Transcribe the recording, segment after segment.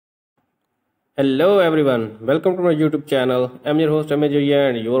Hello everyone, welcome to my YouTube channel. I'm your host Amay Joya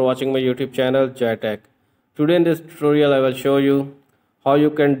and you are watching my YouTube channel Jatech. Today in this tutorial I will show you how you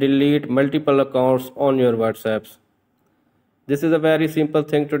can delete multiple accounts on your WhatsApps. This is a very simple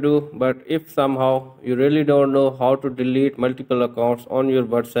thing to do, but if somehow you really don't know how to delete multiple accounts on your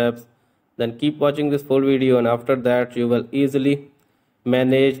WhatsApps, then keep watching this full video and after that you will easily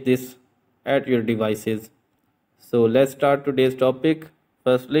manage this at your devices. So let's start today's topic.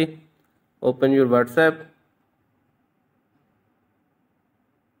 Firstly, open your WhatsApp.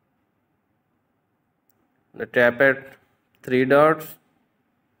 Tap at three dots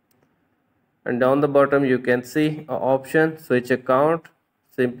and down the bottom you can see an option switch account.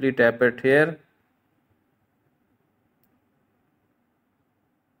 Simply tap it here.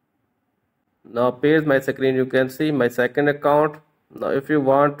 Now appears my screen, you can see my second account. Now if you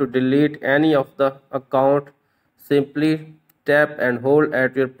want to delete any of the account, simply tap and hold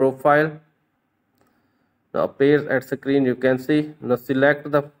at your profile. Now appears at screen, you can see. Now select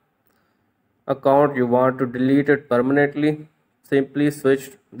the account you want to delete it permanently. Simply switch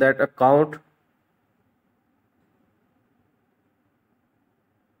that account.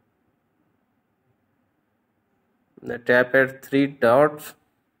 Now tap at three dots.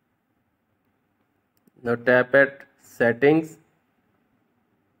 Now tap at settings.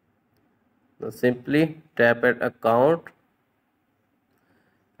 Now simply tap at account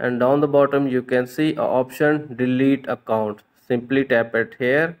and down the bottom you can see a option delete account. Simply tap it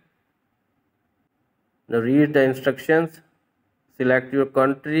here. Now read the instructions, select your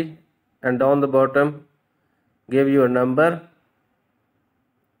country and down the bottom give your number.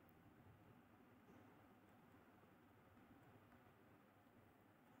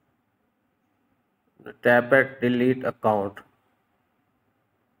 Now tap at delete account.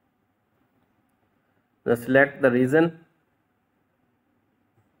 Now select the region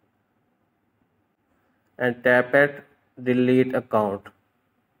and tap at delete account.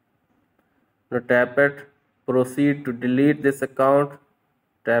 Now tap at proceed to delete this account.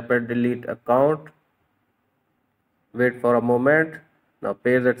 Tap at delete account. Wait for a moment. Now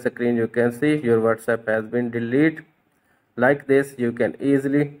page at screen you can see your WhatsApp has been deleted. Like this you can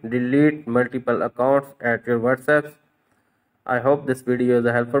easily delete multiple accounts at your WhatsApp. I hope this video is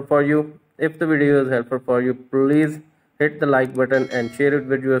helpful for you. If the video is helpful for you, please hit the like button and share it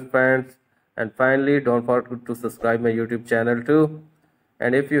with your friends. And finally, don't forget to subscribe my YouTube channel too.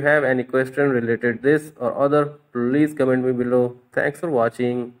 And if you have any question related this or other, please comment me below. Thanks for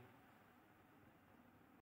watching.